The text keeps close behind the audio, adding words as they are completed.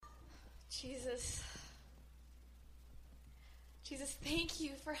Jesus. Jesus, thank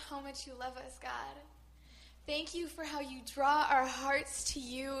you for how much you love us, God. Thank you for how you draw our hearts to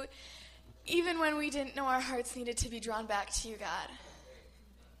you, even when we didn't know our hearts needed to be drawn back to you, God.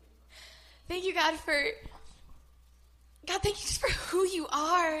 Thank you, God, thank you just for who you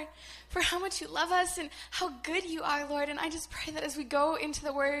are, for how much you love us and how good you are, Lord. And I just pray that as we go into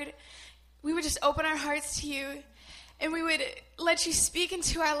the Word, we would just open our hearts to you and we would let you speak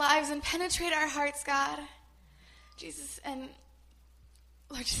into our lives and penetrate our hearts, God. Jesus, and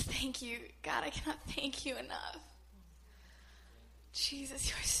Lord, just thank you. God, I cannot thank you enough. Jesus,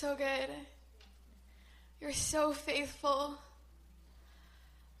 you are so good. You are so faithful.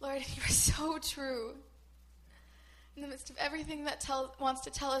 Lord, you are so true. In the midst of everything that wants to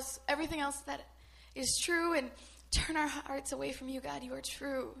tell us everything else that is true and turn our hearts away from you, God, you are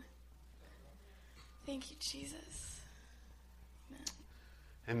true. Thank you, Jesus.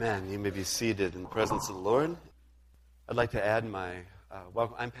 Amen. Amen. You may be seated in the presence of the Lord. I'd like to add my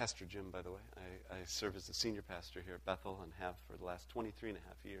welcome. I'm Pastor Jim, by the way. I serve as the senior pastor here at Bethel and have for the last 23 and a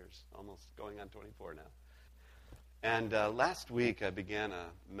half years, almost going on 24 now. And last week I began a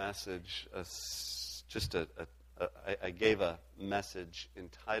message, I gave a message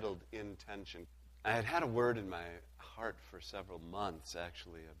entitled Intention. I had a word in my heart for several months,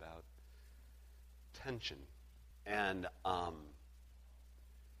 actually, about tension. And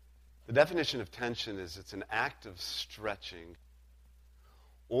the definition of tension is it's an act of stretching,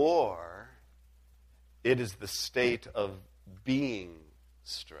 or it is the state of being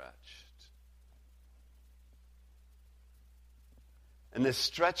stretched. And this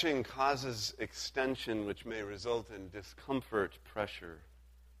stretching causes extension, which may result in discomfort, pressure,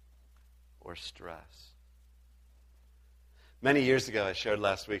 or stress. Many years ago, I shared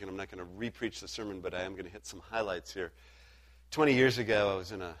last week, and I'm not going to re-preach the sermon, but I am going to hit some highlights here. 20 years ago, I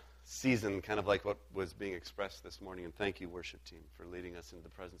was in a season kind of like what was being expressed this morning, and thank you, worship team, for leading us into the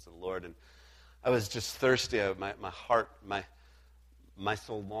presence of the Lord. And I was just thirsty. My heart, my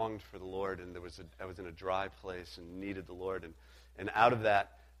soul longed for the Lord, and I was in a dry place and needed the Lord. And out of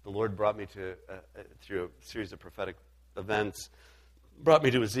that, the Lord brought me to, through a series of prophetic events, brought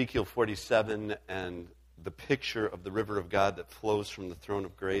me to Ezekiel 47 and the picture of the river of God that flows from the throne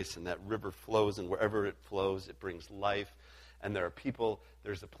of grace. And that river flows, and wherever it flows, it brings life. And there are people,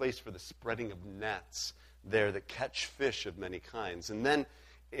 there's a place for the spreading of nets there that catch fish of many kinds. And then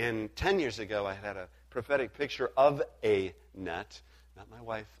 10 years ago, I had a prophetic picture of a net. Not my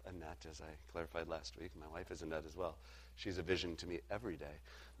wife, Annette, as I clarified last week. My wife is Annette as well. She's a vision to me every day.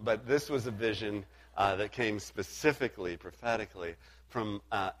 But this was a vision that came specifically, prophetically, from,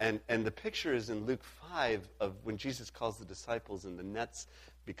 and the picture is in Luke 5 of when Jesus calls the disciples and the nets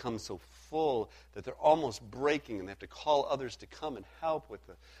become so full that they're almost breaking and they have to call others to come and help with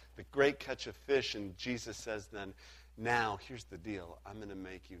the great catch of fish. And Jesus says then, now, here's the deal. I'm going to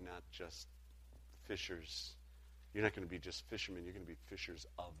make you not just fishers. You're not going to be just fishermen. You're going to be fishers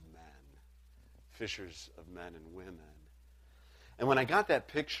of men. Fishers of men and women. And when I got that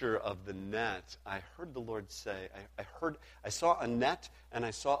picture of the net, I heard the Lord say, I saw a net and I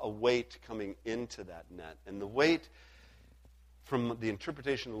saw a weight coming into that net. And the weight, from the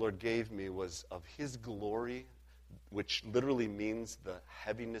interpretation the Lord gave me, was of His glory, which literally means the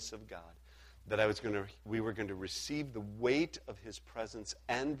heaviness of God. That we were going to receive the weight of His presence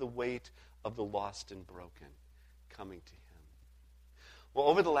and the weight of the lost and broken coming to Him. Well,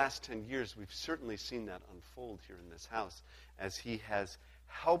 over the last 10 years, we've certainly seen that unfold here in this house as He has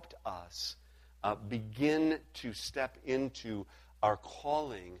helped us begin to step into our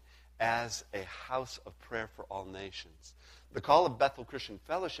calling as a house of prayer for all nations. The call of Bethel Christian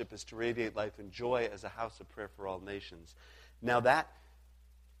Fellowship is to radiate life and joy as a house of prayer for all nations. Now that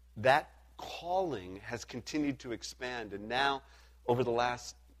calling has continued to expand, and now over the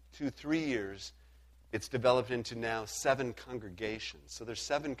last 2-3 years, it's developed into now 7 congregations. So there's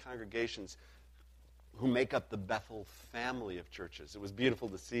 7 congregations who make up the Bethel family of churches. It was beautiful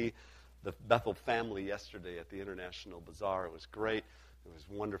to see the Bethel family yesterday at the International Bazaar. It was great. There was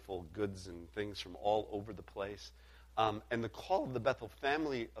wonderful goods and things from all over the place. And the call of the Bethel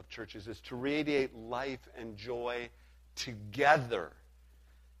family of churches is to radiate life and joy together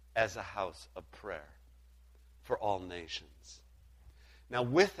as a house of prayer for all nations. Now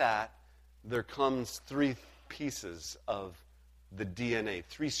with that, there comes 3 pieces of the DNA,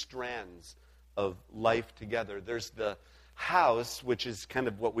 3 strands of life together. There's the house, which is kind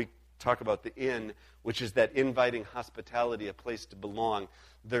of what we talk about, the inn, which is that inviting hospitality, a place to belong.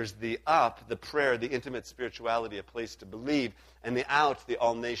 There's the up, the prayer, the intimate spirituality, a place to believe. And the out, the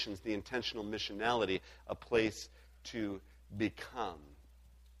all nations, the intentional missionality, a place to become.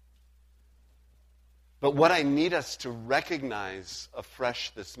 But what I need us to recognize afresh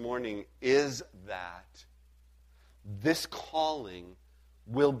this morning is that this calling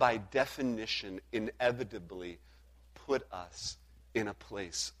will by definition inevitably put us in a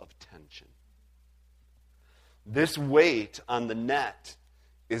place of tension. This weight on the net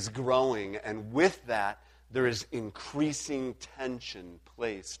is growing, and with that, there is increasing tension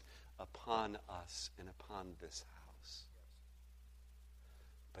placed upon us and upon this house.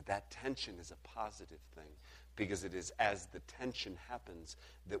 But that tension is a positive thing, because it is as the tension happens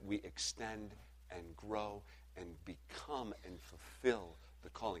that we extend and grow and become and fulfill the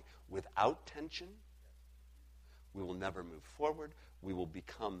calling. Without tension, we will never move forward. We will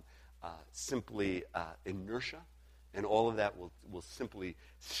become simply inertia, and all of that will simply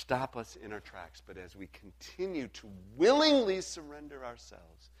stop us in our tracks. But as we continue to willingly surrender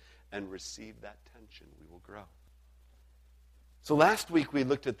ourselves and receive that tension, we will grow. So last week we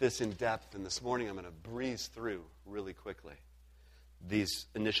looked at this in depth, and this morning I'm going to breeze through really quickly these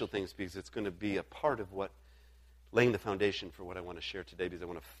initial things, because it's going to be a part of what, laying the foundation for what I want to share today, because I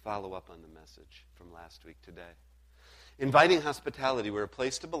want to follow up on the message from last week today. Inviting hospitality, we're a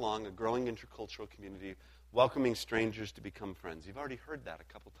place to belong, a growing intercultural community, welcoming strangers to become friends. You've already heard that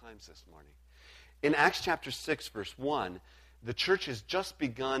a couple times this morning. In Acts chapter 6, verse 1, the church has just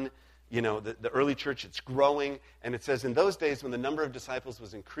begun, the early church, it's growing, and it says, in those days when the number of disciples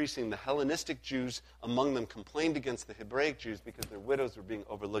was increasing, the Hellenistic Jews among them complained against the Hebraic Jews because their widows were being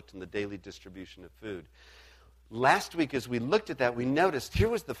overlooked in the daily distribution of food. Last week, as we looked at that, we noticed here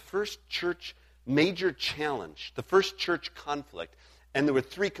was the first church major challenge, the first church conflict. And there were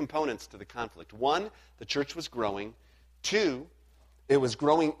three components to the conflict. One, the church was growing. Two, it was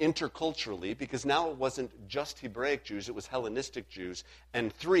growing interculturally, because now it wasn't just Hebraic Jews, it was Hellenistic Jews.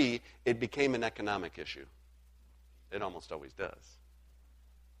 And three, it became an economic issue. It almost always does.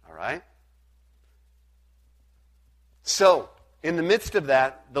 All right? So, in the midst of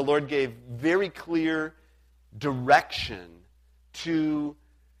that, the Lord gave very clear direction to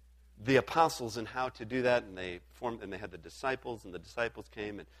the apostles and how to do that, and they had the disciples, and the disciples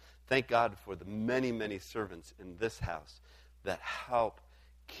came, and thank God for the many, many servants in this house that help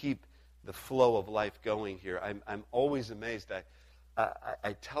keep the flow of life going here. I'm always amazed.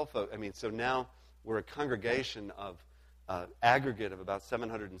 I tell folks, so now we're a congregation of aggregate of about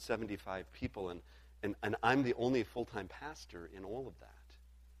 775 people, and I'm the only full-time pastor in all of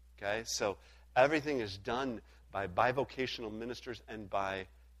that. Okay, so everything is done by bivocational ministers and by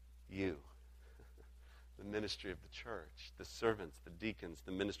you, the ministry of the church, the servants, the deacons,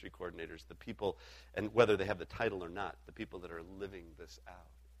 the ministry coordinators, the people, and whether they have the title or not, the people that are living this out.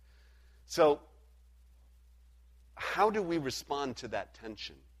 So, how do we respond to that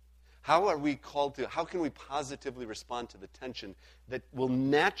tension? How are we called to, how can we positively respond to the tension that will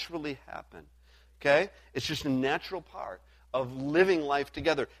naturally happen? Okay? It's just a natural part of living life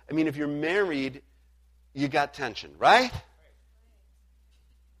together. If you're married, you got tension, right?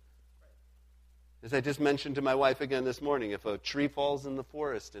 As I just mentioned to my wife again this morning, if a tree falls in the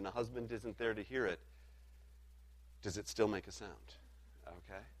forest and a husband isn't there to hear it, does it still make a sound?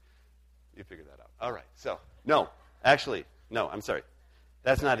 Okay? You figure that out. All right. So, no, I'm sorry.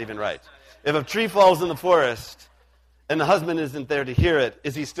 That's not even right. If a tree falls in the forest and the husband isn't there to hear it,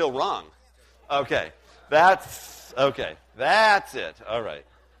 is he still wrong? Okay. That's it. All right.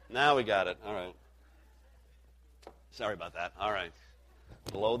 Now we got it. All right. Sorry about that. All right.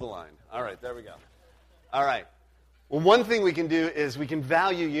 Below the line. All right, there we go. All right. Well, one thing we can do is we can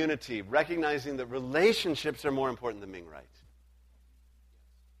value unity, recognizing that relationships are more important than being right.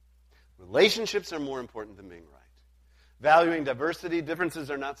 Relationships are more important than being right. Valuing diversity,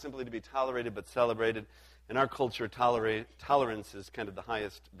 differences are not simply to be tolerated but celebrated. In our culture, tolerance is kind of the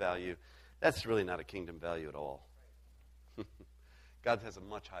highest value. That's really not a kingdom value at all. God has a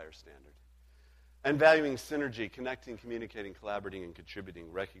much higher standard. And valuing synergy, connecting, communicating, collaborating, and contributing,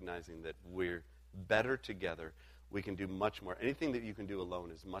 recognizing that we're better together. We can do much more. Anything that you can do alone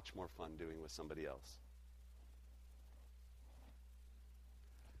is much more fun doing with somebody else.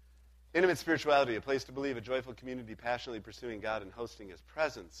 Intimate spirituality, a place to believe, a joyful community passionately pursuing God and hosting His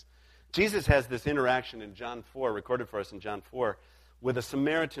presence. Jesus has this interaction in John 4, recorded for us in John 4, with a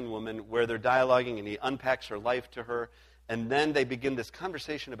Samaritan woman where they're dialoguing and He unpacks her life to her, and then they begin this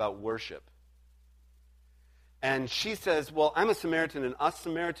conversation about worship. And she says, well, I'm a Samaritan, and us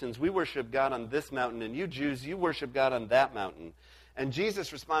Samaritans, we worship God on this mountain, and you Jews, you worship God on that mountain. And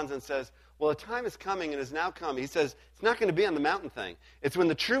Jesus responds and says, well, a time is coming and has now come. He says, it's not going to be on the mountain thing. It's when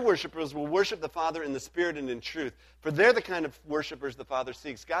the true worshipers will worship the Father in the Spirit and in truth. For they're the kind of worshipers the Father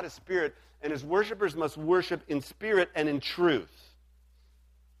seeks. God is Spirit, and His worshipers must worship in spirit and in truth.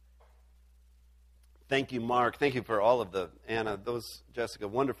 Thank you, Mark. Thank you for all of Anna, Jessica,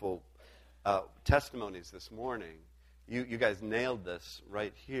 wonderful testimonies this morning. You guys nailed this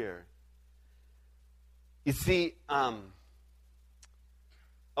right here. You see,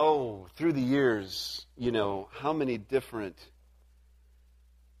 through the years, how many different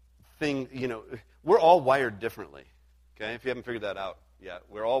things, we're all wired differently, okay? If you haven't figured that out yet,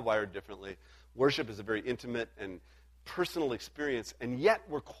 we're all wired differently. Worship is a very intimate and personal experience, and yet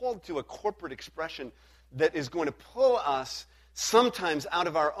we're called to a corporate expression that is going to pull us sometimes out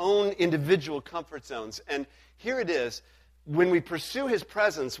of our own individual comfort zones. And here it is. When we pursue his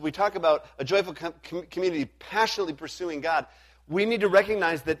presence, we talk about a joyful community passionately pursuing God. We need to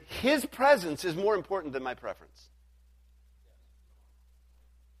recognize that his presence is more important than my preference.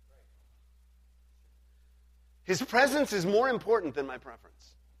 His presence is more important than my preference.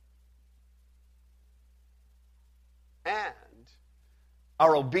 And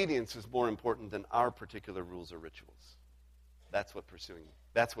our obedience is more important than our particular rules or rituals. That's what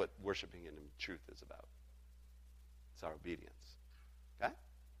worshiping in truth is about. It's our obedience. Okay?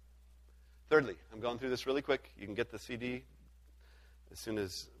 Thirdly, I'm going through this really quick. You can get the CD as soon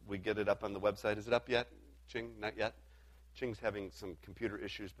as we get it up on the website. Is it up yet, Ching? Not yet. Ching's having some computer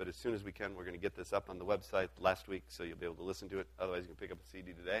issues, but as soon as we can, we're going to get this up on the website last week, so you'll be able to listen to it. Otherwise, you can pick up the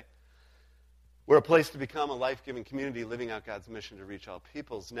CD today. We're a place to become a life-giving community, living out God's mission to reach all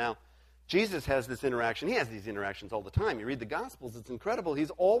peoples. Now, Jesus has this interaction. He has these interactions all the time. You read the Gospels, it's incredible. He's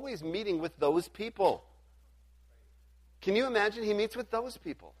always meeting with those people. Can you imagine he meets with those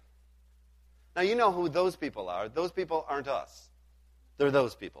people? Now, you know who those people are. Those people aren't us. They're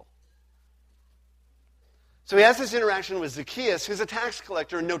those people. So he has this interaction with Zacchaeus, who's a tax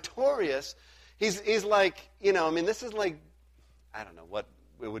collector, notorious. He's like, this is like, I don't know what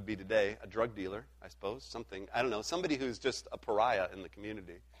it would be today, a drug dealer, I suppose, something. I don't know, somebody who's just a pariah in the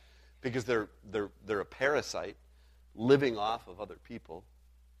community because they're a parasite living off of other people.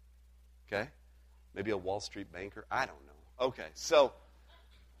 Okay? Maybe a Wall Street banker. I don't know. Okay, so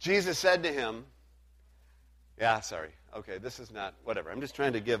Jesus said to him, this is not, whatever. I'm just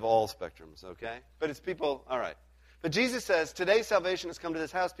trying to give all spectrums, okay? But it's people, all right. But Jesus says, today salvation has come to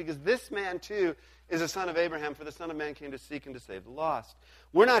this house because this man too is a son of Abraham, for the Son of Man came to seek and to save the lost.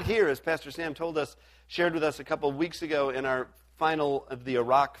 We're not here, as Pastor Sam told us, shared with us a couple of weeks ago in our final of the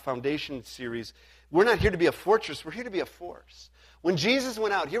Iraq Foundation series. We're not here to be a fortress. We're here to be a force. When Jesus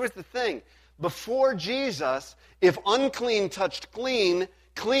went out, here was the thing. Before Jesus, if unclean touched clean,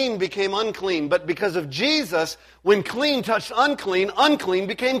 clean became unclean. But because of Jesus, when clean touched unclean, unclean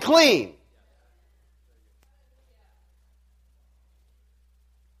became clean.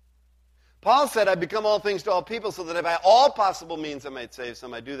 Paul said, I become all things to all people so that by all possible means I might save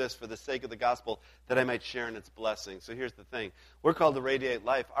some. I do this for the sake of the gospel, that I might share in its blessing. So here's the thing. We're called to radiate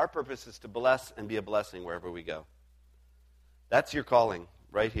life. Our purpose is to bless and be a blessing wherever we go. That's your calling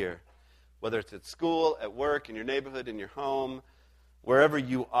right here. Whether it's at school, at work, in your neighborhood, in your home, wherever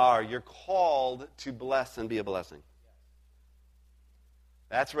you are, you're called to bless and be a blessing.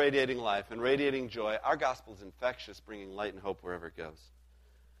 That's radiating life and radiating joy. Our gospel is infectious, bringing light and hope wherever it goes.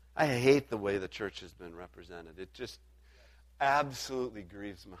 I hate the way the church has been represented. It just absolutely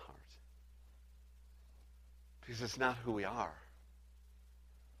grieves my heart. Because it's not who we are.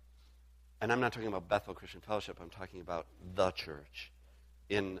 And I'm not talking about Bethel Christian Fellowship. I'm talking about the church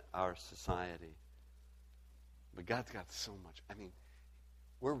in our society. But God's got so much.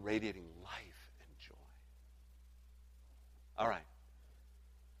 We're radiating life and joy. All right.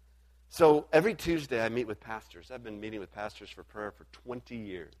 So every Tuesday I meet with pastors. I've been meeting with pastors for prayer for 20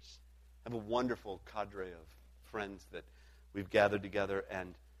 years. I have a wonderful cadre of friends that we've gathered together,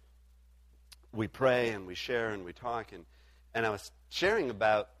 and we pray and we share and we talk. And I was sharing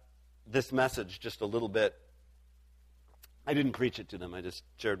about this message just a little bit. I didn't preach it to them. I just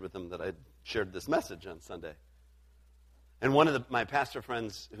shared with them that I shared this message on Sunday. And one of my pastor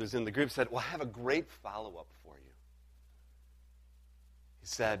friends who's in the group said, well, I have a great follow-up for you. He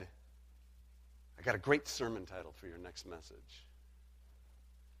said, I got a great sermon title for your next message.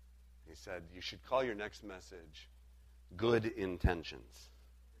 He said, you should call your next message Good Intentions.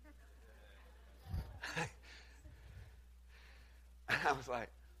 I was like,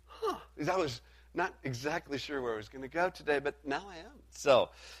 because I was not exactly sure where I was going to go today, but now I am. So,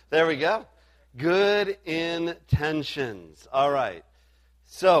 there we go. Good intentions. All right.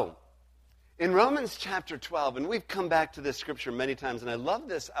 So, in Romans chapter 12, and we've come back to this scripture many times, and I love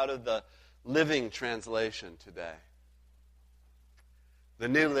this out of the Living Translation today. The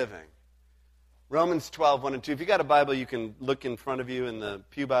New Living. Romans 12, 1 and 2. If you got a Bible, you can look in front of you in the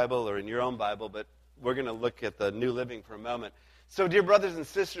Pew Bible or in your own Bible, but we're going to look at the New Living for a moment. So, dear brothers and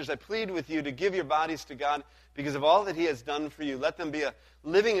sisters, I plead with you to give your bodies to God because of all that he has done for you. Let them be a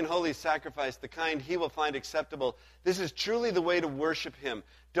living and holy sacrifice, the kind he will find acceptable. This is truly the way to worship him.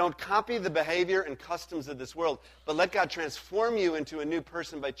 Don't copy the behavior and customs of this world, but let God transform you into a new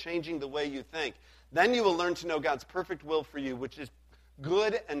person by changing the way you think. Then you will learn to know God's perfect will for you, which is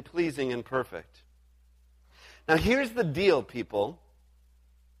good and pleasing and perfect. Now, here's the deal, people.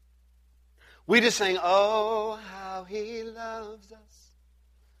 We just sang, oh, how he loves us.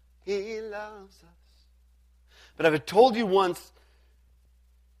 He loves us. But I've told you once,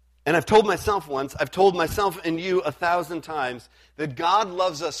 and I've told myself once, I've told myself and you 1,000 times, that God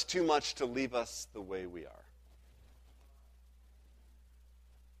loves us too much to leave us the way we are.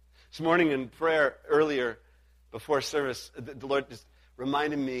 This morning in prayer earlier, before service, the Lord just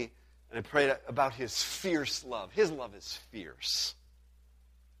reminded me, and I prayed about his fierce love. His love is fierce.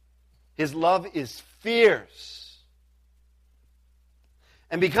 His love is fierce.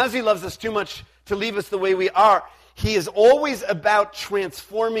 And because he loves us too much to leave us the way we are, he is always about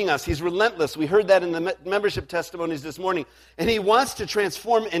transforming us. He's relentless. We heard that in the membership testimonies this morning. And he wants to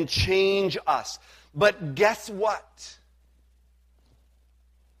transform and change us. But guess what?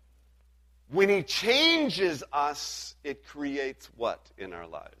 When he changes us, it creates what in our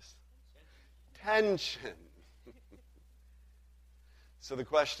lives? Tension. So the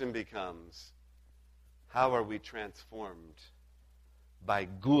question becomes, how are we transformed by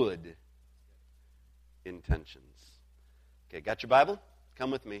good intentions? Okay, got your Bible?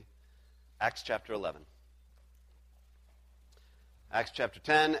 Come with me. Acts chapter 11. Acts chapter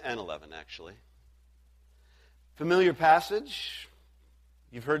 10 and 11, actually. Familiar passage.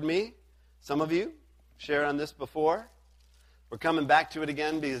 You've heard me, some of you, share on this before. We're coming back to it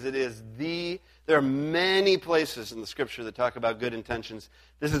again because there are many places in the Scripture that talk about good intentions.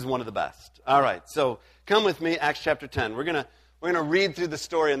 This is one of the best. All right, so come with me, Acts chapter 10. We're gonna read through the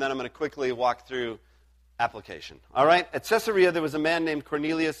story, and then I'm going to quickly walk through application. All right, at Caesarea there was a man named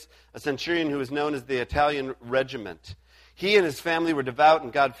Cornelius, a centurion who was known as the Italian Regiment. He and his family were devout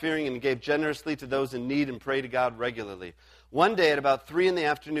and God-fearing and gave generously to those in need and prayed to God regularly. One day at about 3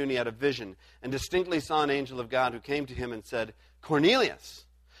 p.m, he had a vision and distinctly saw an angel of God who came to him and said, Cornelius.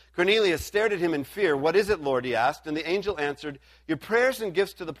 Cornelius stared at him in fear. What is it, Lord? He asked. And the angel answered, your prayers and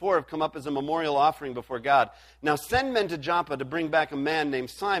gifts to the poor have come up as a memorial offering before God. Now send men to Joppa to bring back a man named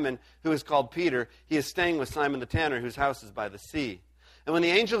Simon, who is called Peter. He is staying with Simon the tanner, whose house is by the sea. And when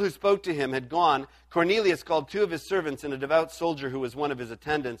the angel who spoke to him had gone, Cornelius called 2 of his servants and a devout soldier who was one of his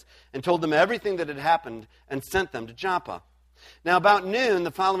attendants, and told them everything that had happened, and sent them to Joppa. Now about noon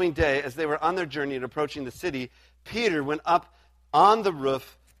the following day, as they were on their journey and approaching the city, Peter went up on the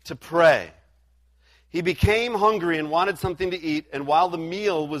roof to pray. He became hungry and wanted something to eat, and while the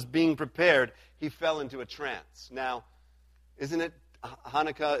meal was being prepared, he fell into a trance. Now, isn't it,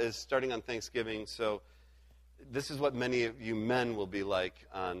 Hanukkah is starting on Thanksgiving, so this is what many of you men will be like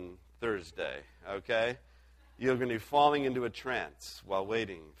on Thursday, okay? You're going to be falling into a trance while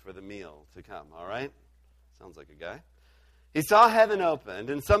waiting for the meal to come, all right? Sounds like a guy. He saw heaven opened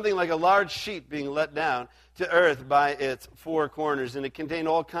and something like a large sheet being let down to earth by its 4 corners, and it contained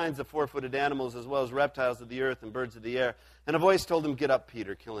all kinds of 4-footed animals as well as reptiles of the earth and birds of the air. And a voice told him, get up,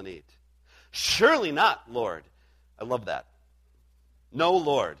 Peter, kill and eat. Surely not, Lord. I love that. No,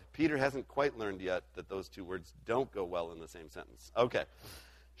 Lord. Peter hasn't quite learned yet that those 2 words don't go well in the same sentence. Okay.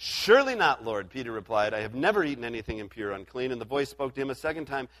 Surely not, Lord, Peter replied. I have never eaten anything impure or unclean. And the voice spoke to him a second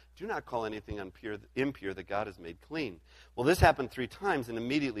time. Do not call anything impure that God has made clean. Well, this happened 3 times, and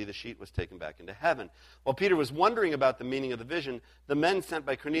immediately the sheet was taken back into heaven. While Peter was wondering about the meaning of the vision, the men sent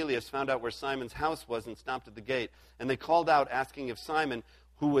by Cornelius found out where Simon's house was and stopped at the gate. And they called out, asking if Simon,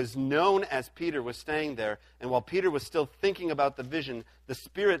 who was known as Peter, was staying there. And while Peter was still thinking about the vision, the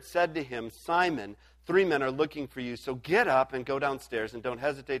Spirit said to him, Simon, 3 men are looking for you, so get up and go downstairs, and don't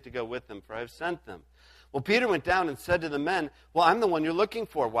hesitate to go with them, for I have sent them. Well, Peter went down and said to the men, well, I'm the one you're looking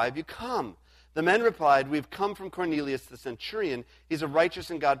for. Why have you come? The men replied, we've come from Cornelius the centurion. He's a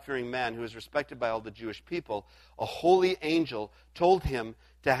righteous and God-fearing man who is respected by all the Jewish people. A holy angel told him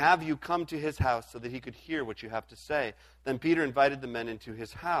to have you come to his house so that he could hear what you have to say. Then Peter invited the men into the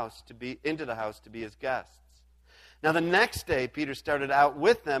house to be his guests. Now the next day, Peter started out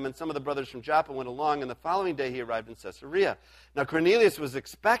with them, and some of the brothers from Joppa went along, and the following day he arrived in Caesarea. Now Cornelius was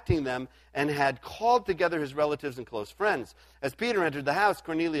expecting them and had called together his relatives and close friends. As Peter entered the house,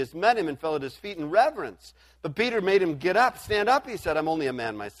 Cornelius met him and fell at his feet in reverence. But Peter made him get up. Stand up, he said, I'm only a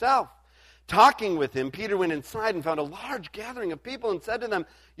man myself. Talking with him, Peter went inside and found a large gathering of people and said to them,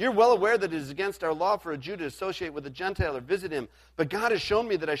 "You're well aware that it is against our law for a Jew to associate with a Gentile or visit him. But God has shown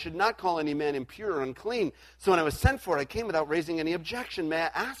me that I should not call any man impure or unclean. So when I was sent for, I came without raising any objection. May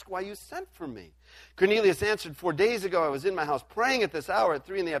I ask why you sent for me?" Cornelius answered, 4 days ago I was in my house praying at this hour at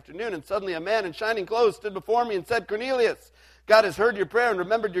 3 p.m, and suddenly a man in shining clothes stood before me and said, "Cornelius, God has heard your prayer and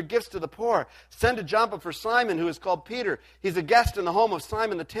remembered your gifts to the poor. Send to Joppa for Simon, who is called Peter. He's a guest in the home of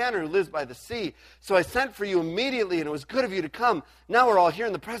Simon the tanner, who lives by the sea. So I sent for you immediately, and it was good of you to come. Now we're all here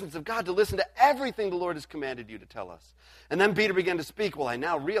in the presence of God to listen to everything the Lord has commanded you to tell us." And then Peter began to speak. "Well, I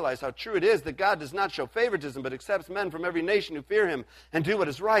now realize how true it is that God does not show favoritism, but accepts men from every nation who fear him and do what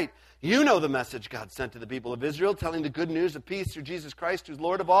is right. You know the message God sent to the people of Israel, telling the good news of peace through Jesus Christ, who's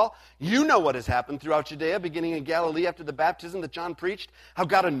Lord of all. You know what has happened throughout Judea, beginning in Galilee after the baptism that John preached, how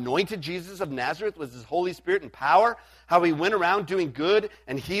God anointed Jesus of Nazareth with his Holy Spirit and power, how he went around doing good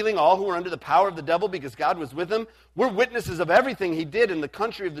and healing all who were under the power of the devil because God was with him. We're witnesses of everything he did in the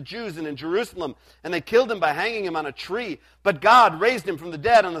country of the Jews and in Jerusalem, and they killed him by hanging him on a tree. But God raised him from the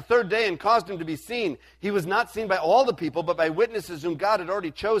dead on the third day and caused him to be seen. He was not seen by all the people, but by witnesses whom God had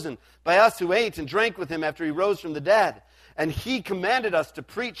already chosen, by us who ate and drank with him after he rose from the dead. And he commanded us to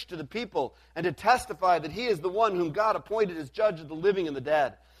preach to the people and to testify that he is the one whom God appointed as judge of the living and the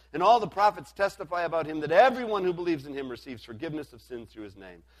dead. And all the prophets testify about him that everyone who believes in him receives forgiveness of sins through his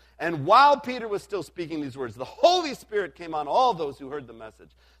name." And while Peter was still speaking these words, the Holy Spirit came on all those who heard the message.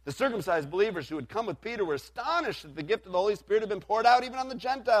 The circumcised believers who had come with Peter were astonished that the gift of the Holy Spirit had been poured out even on the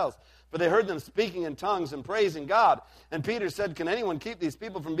Gentiles, for they heard them speaking in tongues and praising God. And Peter said, "Can anyone keep these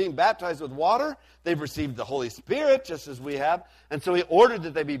people from being baptized with water? They've received the Holy Spirit just as we have." And so he ordered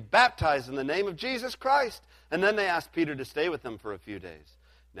that they be baptized in the name of Jesus Christ. And then they asked Peter to stay with them for a few days.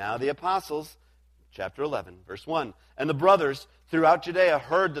 Now the apostles, chapter 11, verse 1, "And the brothers throughout Judea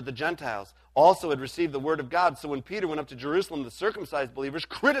heard that the Gentiles also had received the word of God. So when Peter went up to Jerusalem, the circumcised believers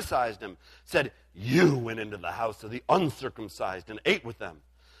criticized him, said, 'You went into the house of the uncircumcised and ate with them.'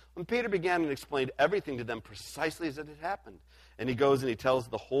 When Peter began and explained everything to them precisely as it had happened." And he goes and he tells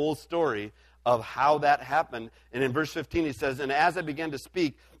the whole story of how that happened. And in verse 15 he says, "And as I began to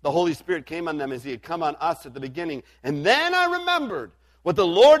speak, the Holy Spirit came on them as he had come on us at the beginning. And then I remembered what the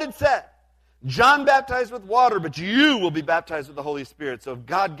Lord had said. John baptized with water, but you will be baptized with the Holy Spirit." So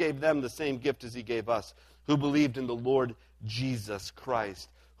God gave them the same gift as he gave us, who believed in the Lord Jesus Christ.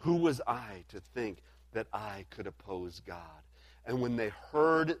 Who was I to think that I could oppose God? And when they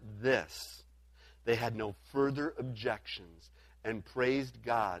heard this, they had no further objections and praised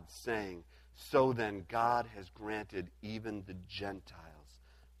God, saying, "So then God has granted even the Gentiles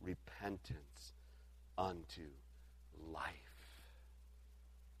repentance unto life."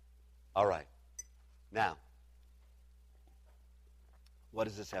 All right. Now, what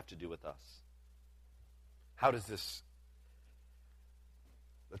does this have to do with us? How does this...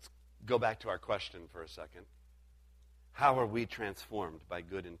 Let's go back to our question for a second. How are we transformed by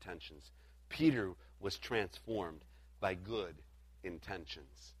good intentions? Peter was transformed by good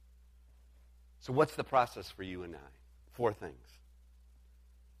intentions. So what's the process for you and I? 4 things.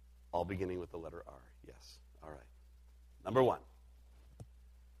 All beginning with the letter R. Yes. All right. Number 1.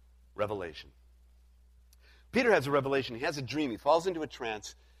 Revelation. Peter has a revelation. He has a dream. He falls into a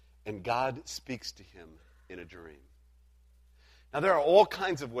trance, and God speaks to him in a dream. Now, there are all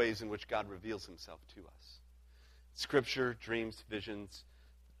kinds of ways in which God reveals himself to us. Scripture, dreams, visions,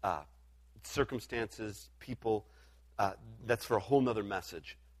 circumstances, people. That's for a whole other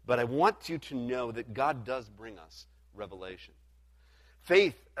message. But I want you to know that God does bring us revelation.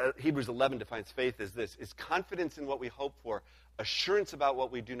 Faith, Hebrews 11 defines faith as this, is confidence in what we hope for, assurance about what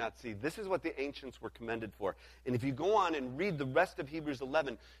we do not see. This is what the ancients were commended for. And if you go on and read the rest of Hebrews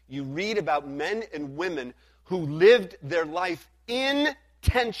 11, you read about men and women who lived their life in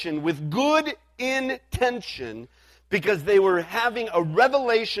tension, with good intention, because they were having a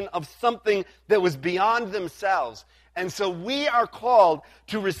revelation of something that was beyond themselves. And so we are called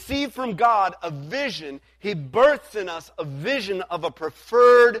to receive from God a vision. He births in us a vision of a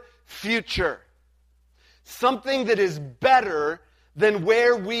preferred future. Something that is better than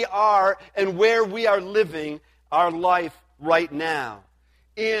where we are and where we are living our life right now.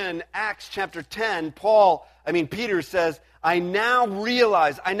 In Acts chapter 10, Peter says, I now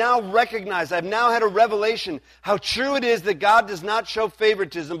recognize, I've now had a revelation how true it is that God does not show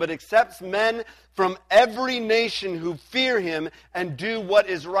favoritism, but accepts men from every nation who fear him and do what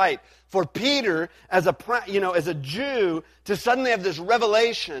is right. For Peter, as a Jew, to suddenly have this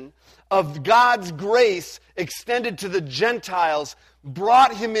revelation of God's grace extended to the Gentiles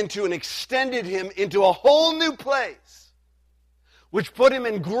brought him into and extended him into a whole new place which put him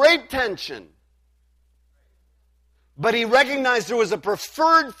in great tension. But he recognized there was a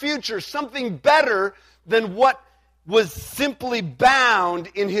preferred future, something better than what was simply bound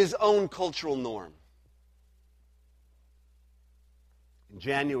in his own cultural norm. In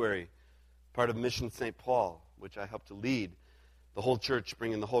January, part of Mission St. Paul, which I helped to lead, the whole church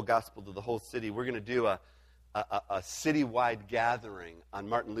bringing the whole gospel to the whole city, we're going to do a citywide gathering on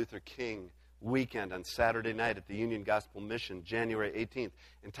Martin Luther King weekend on Saturday night at the Union Gospel Mission, January 18th,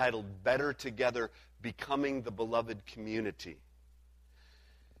 entitled Better Together, Becoming the Beloved Community.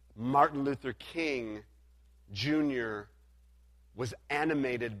 Martin Luther King Jr. was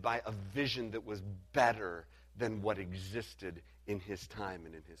animated by a vision that was better than what existed in his time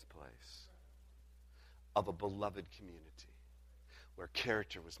and in his place, of a beloved community where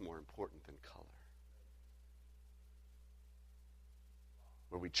character was more important than color,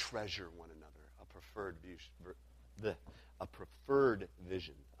 where we treasure one another, a preferred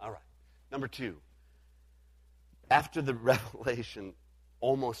vision. All right. Number 2, after the revelation,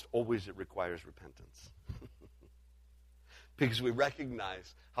 almost always it requires repentance. Because we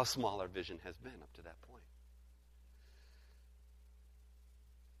recognize how small our vision has been up to that point.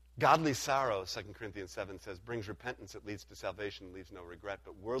 Godly sorrow, 2 Corinthians 7 says, brings repentance, it leads to salvation, leaves no regret,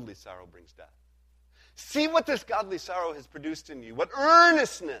 but worldly sorrow brings death. See what this godly sorrow has produced in you. What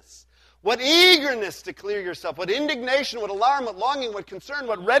earnestness, what eagerness to clear yourself, what indignation, what alarm, what longing, what concern,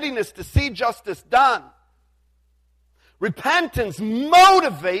 what readiness to see justice done. Repentance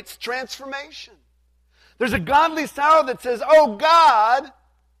motivates transformation. There's a godly sorrow that says, oh God,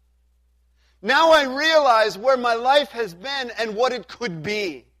 now I realize where my life has been and what it could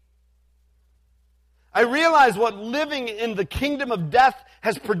be. I realize what living in the kingdom of death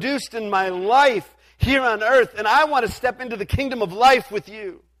has produced in my life here on earth, and I want to step into the kingdom of life with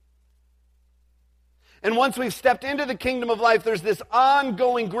you. And once we've stepped into the kingdom of life, there's this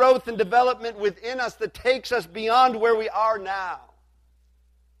ongoing growth and development within us that takes us beyond where we are now.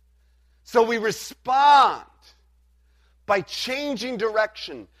 So we respond by changing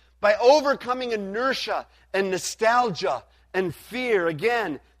direction, by overcoming inertia and nostalgia and fear.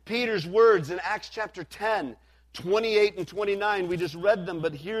 Again, Peter's words in Acts chapter 10, 28 and 29, we just read them,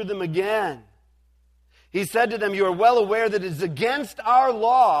 but hear them again. He said to them, you are well aware that it is against our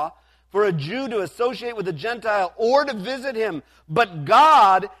law for a Jew to associate with a Gentile or to visit him. But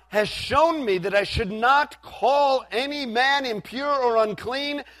God has shown me that I should not call any man impure or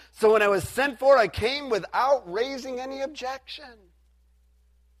unclean. So when I was sent for, I came without raising any objection.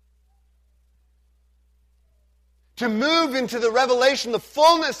 To move into the revelation, the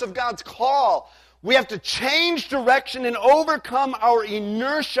fullness of God's call, we have to change direction and overcome our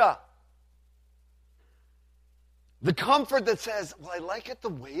inertia. The comfort that says, well, I like it the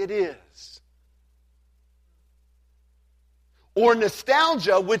way it is. Or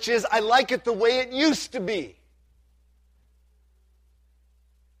nostalgia, which is, I like it the way it used to be.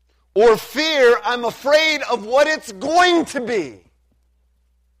 Or fear, I'm afraid of what it's going to be.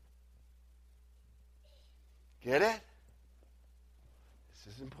 Get it?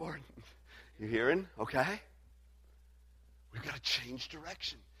 This is important. You hearing? Okay? We've got to change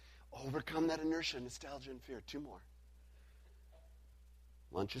direction. Overcome that inertia, nostalgia, and fear. 2 more.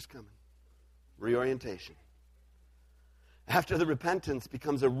 Lunch is coming. Reorientation. After the repentance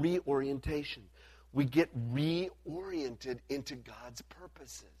becomes a reorientation. We get reoriented into God's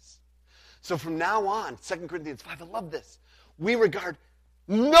purposes. So from now on, 2 Corinthians 5, I love this. We regard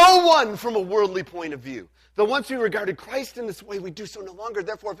no one from a worldly point of view. Though once we regarded Christ in this way, we do so no longer.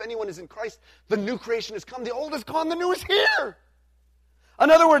 Therefore, if anyone is in Christ, the new creation has come. The old is gone, the new is here. In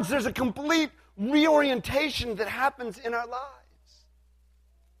other words, there's a complete reorientation that happens in our lives.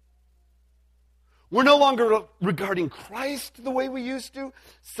 We're no longer regarding Christ the way we used to.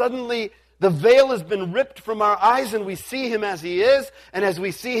 Suddenly, the veil has been ripped from our eyes and we see him as he is. And as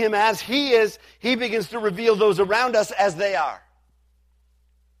we see him as he is, he begins to reveal those around us as they are.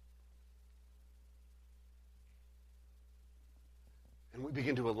 And we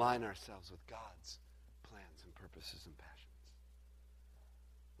begin to align ourselves with God's plans and purposes and passions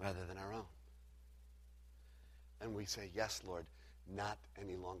rather than our own. And we say, yes, Lord, not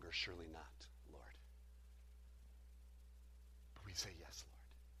any longer, surely not. We say, yes,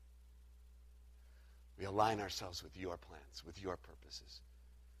 Lord. We align ourselves with your plans, with your purposes,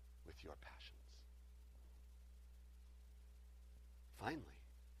 with your passions. Finally,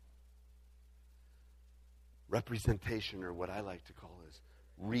 representation, or what I like to call is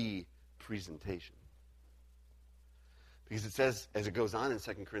representation. Because it says, as it goes on in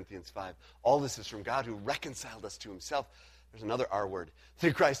 2 Corinthians 5, all this is from God who reconciled us to himself There's another R word.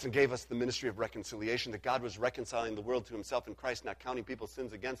 Through Christ, and gave us the ministry of reconciliation, that God was reconciling the world to himself in Christ, not counting people's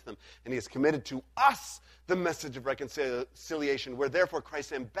sins against them. And he has committed to us the message of reconciliation. We're therefore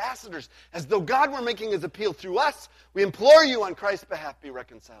Christ's ambassadors, as though God were making his appeal through us. We implore you on Christ's behalf, be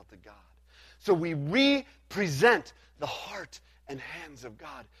reconciled to God. So we represent the heart and hands of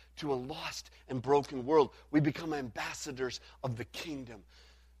God to a lost and broken world. We become ambassadors of the kingdom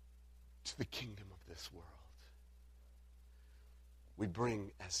to the kingdom of this world. We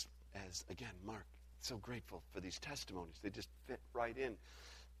bring, as again, Mark, so grateful for these testimonies. They just fit right in,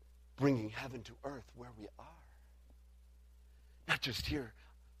 bringing heaven to earth where we are. Not just here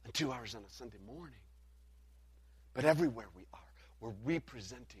on 2 hours on a Sunday morning, but everywhere we are. We're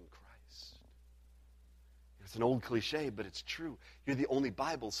representing Christ. It's an old cliche, but it's true. You're the only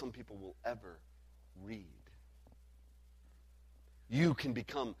Bible some people will ever read. You can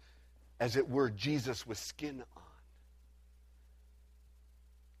become, as it were, Jesus with skin on.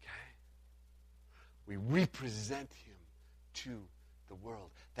 We represent him to the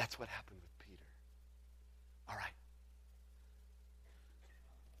world. That's what happened with Peter. All right.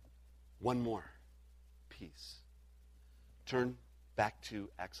 One more piece. Turn back to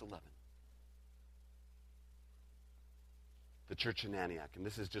Acts 11. The church in Antioch. And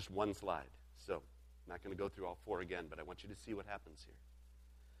this is just one slide. So I'm not going to go through all four again, but I want you to see what happens here.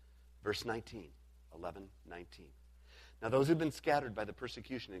 Verse 19. 11:19. Now those who had been scattered by the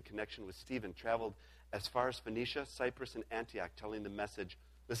persecution in connection with Stephen traveled as far as Phoenicia, Cyprus, and Antioch, telling the message,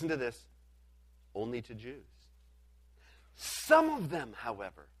 listen to this, only to Jews. Some of them,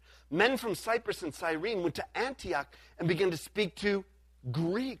 however, men from Cyprus and Cyrene, went to Antioch and began to speak to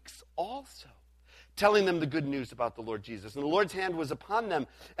Greeks also, telling them the good news about the Lord Jesus. And the Lord's hand was upon them,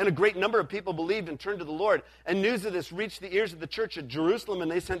 and a great number of people believed and turned to the Lord. And news of this reached the ears of the church at Jerusalem, and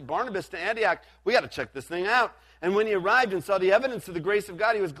they sent Barnabas to Antioch. We got to check this thing out. And when he arrived and saw the evidence of the grace of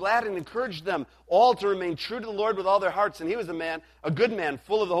God, he was glad and encouraged them all to remain true to the Lord with all their hearts. And he was a good man,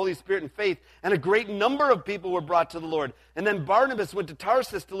 full of the Holy Spirit and faith. And a great number of people were brought to the Lord. And then Barnabas went to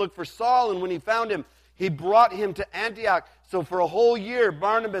Tarsus to look for Saul, and when he found him, he brought him to Antioch. So for a whole year,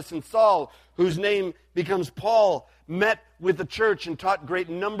 Barnabas and Saul, whose name becomes Paul, met with the church and taught great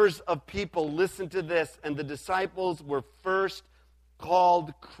numbers of people. Listen to this. And the disciples were first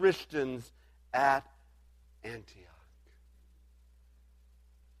called Christians at Antioch.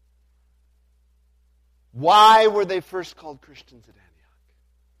 Why were they first called Christians at Antioch?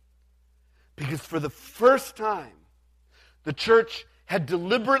 Because for the first time, the church had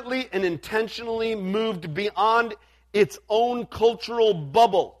deliberately and intentionally moved beyond its own cultural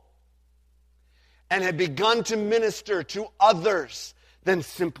bubble and had begun to minister to others than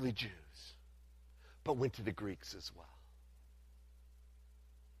simply Jews, but went to the Greeks as well.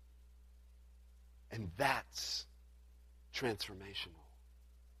 And that's transformational.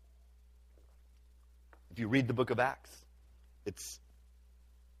 If you read the book of Acts, it's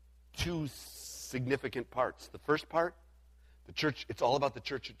two significant parts. The first part, the church, it's all about the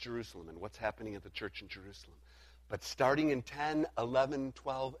church at Jerusalem and what's happening at the church in Jerusalem. But starting in 10, 11,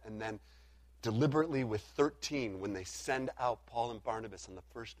 12, and then deliberately with 13, when they send out Paul and Barnabas on the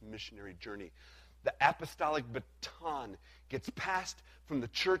first missionary journey, the apostolic baton gets passed from the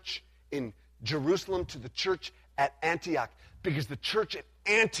church in Jerusalem to the church at Antioch, because the church at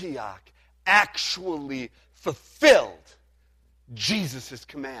Antioch actually fulfilled Jesus'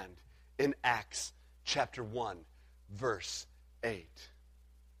 command in Acts chapter 1, verse 8.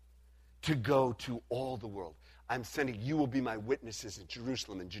 To go to all the world. I'm sending, you will be my witnesses in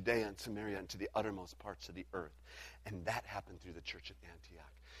Jerusalem and Judea and Samaria and to the uttermost parts of the earth. And that happened through the church at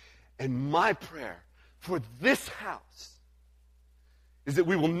Antioch. And my prayer for this house is that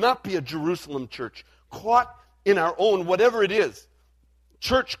we will not be a Jerusalem church caught in our own, whatever it is,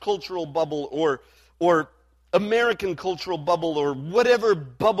 church cultural bubble or American cultural bubble or whatever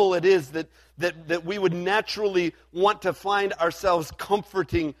bubble it is that we would naturally want to find ourselves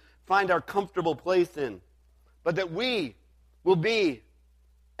find our comfortable place in. But that we will be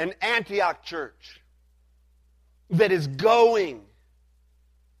an Antioch church that is going,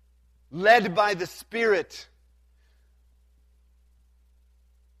 led by the Spirit.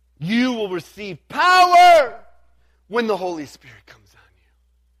 You will receive power when the Holy Spirit comes on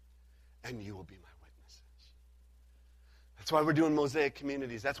you. And you will be my witnesses. That's why we're doing Mosaic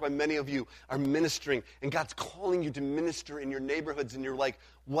Communities. That's why many of you are ministering. And God's calling you to minister in your neighborhoods. And you're like,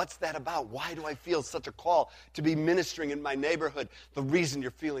 what's that about? Why do I feel such a call to be ministering in my neighborhood? The reason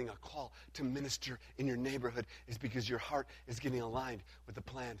you're feeling a call to minister in your neighborhood is because your heart is getting aligned with the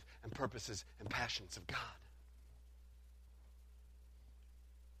plans and purposes and passions of God.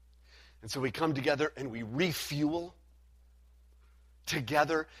 And so we come together and we refuel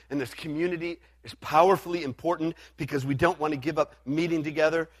together in this community is powerfully important because we don't want to give up meeting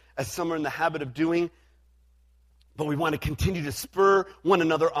together as some are in the habit of doing, but we want to continue to spur one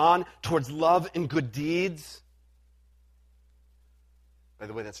another on towards love and good deeds. By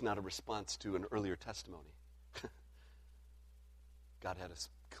the way, that's not a response to an earlier testimony. God had a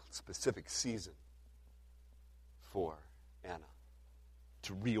specific season for Anna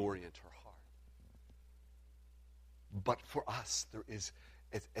to reorient her heart. But for us, there is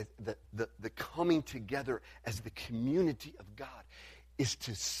the coming together as the community of God is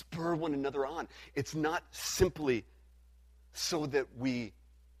to spur one another on. It's not simply so that we,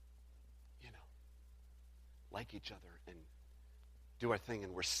 like each other and do our thing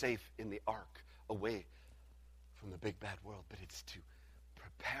and we're safe in the ark away from the big bad world, but it's to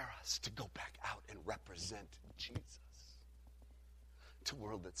prepare us to go back out and represent Jesus to a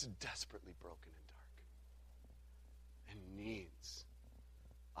world that's desperately broken and dark and needs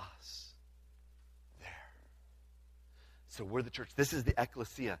us there. So we're the church. This is the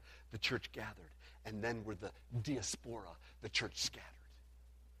ecclesia, the church gathered. And then we're the diaspora, the church scattered.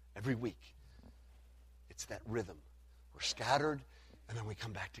 Every week, it's that rhythm. We're scattered, and then we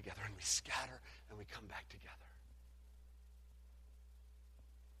come back together, and we scatter, and we come back together.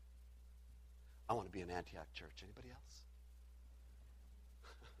 I want to be an Antioch church. Anybody else?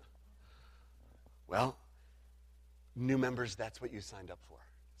 Well, new members, that's what you signed up for.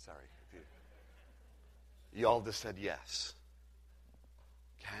 Sorry. You all just said yes.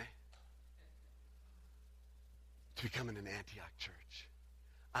 Okay? To becoming an Antioch church.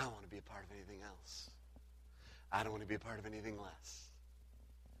 I don't want to be a part of anything else. I don't want to be a part of anything less.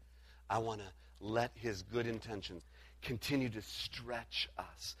 I want to let his good intentions continue to stretch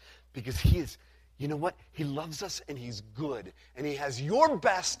us. Because he is, you know what? He loves us and he's good. And he has your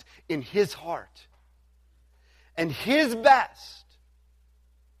best in his heart. And his best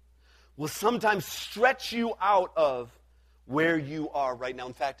will sometimes stretch you out of where you are right now.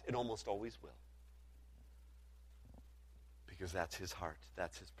 In fact, it almost always will. Because that's his heart.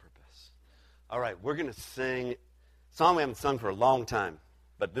 That's his purpose. All right, we're going to sing a song we haven't sung for a long time.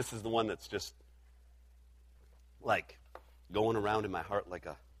 But this is the one that's just like going around in my heart like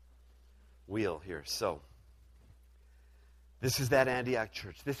a wheel here. So, this is that Antioch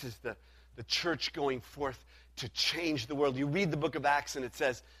church. This is the church going forth to change the world. You read the book of Acts and it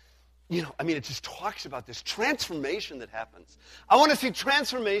says, it just talks about this transformation that happens. I want to see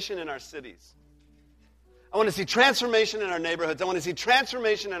transformation in our cities. I want to see transformation in our neighborhoods. I want to see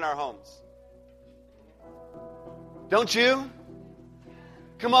transformation in our homes. Don't you?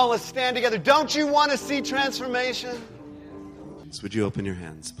 Come on, let's stand together. Don't you want to see transformation? So would you open your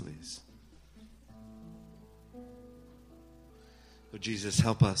hands, please? Lord Jesus,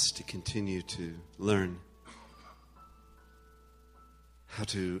 help us to continue to learn how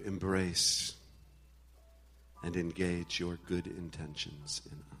to embrace and engage your good intentions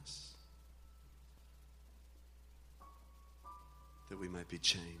in us. That we might be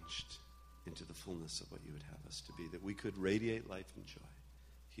changed into the fullness of what you would have us to be. That we could radiate life and joy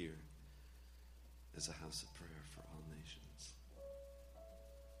here as a house of prayer for all nations.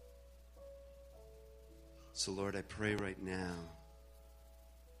 So Lord, I pray right now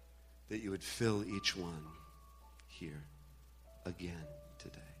that you would fill each one here again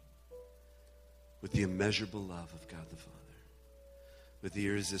today with the immeasurable love of God the Father, with the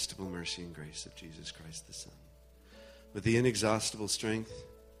irresistible mercy and grace of Jesus Christ the Son, with the inexhaustible strength,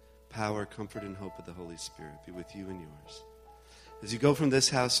 power, comfort, and hope of the Holy Spirit be with you and yours. As you go from this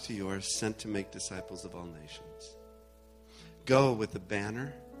house to yours, sent to make disciples of all nations, go with the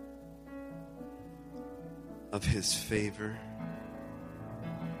banner of his favor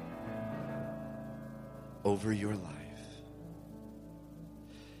over your life.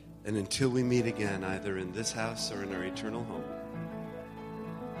 And until we meet again, either in this house or in our eternal home,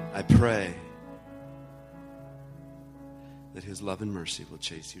 I pray that his love and mercy will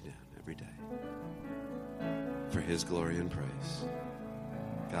chase you down every day for his glory and praise.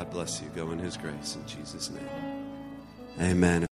 God bless you. Go in his grace in Jesus' name. Amen.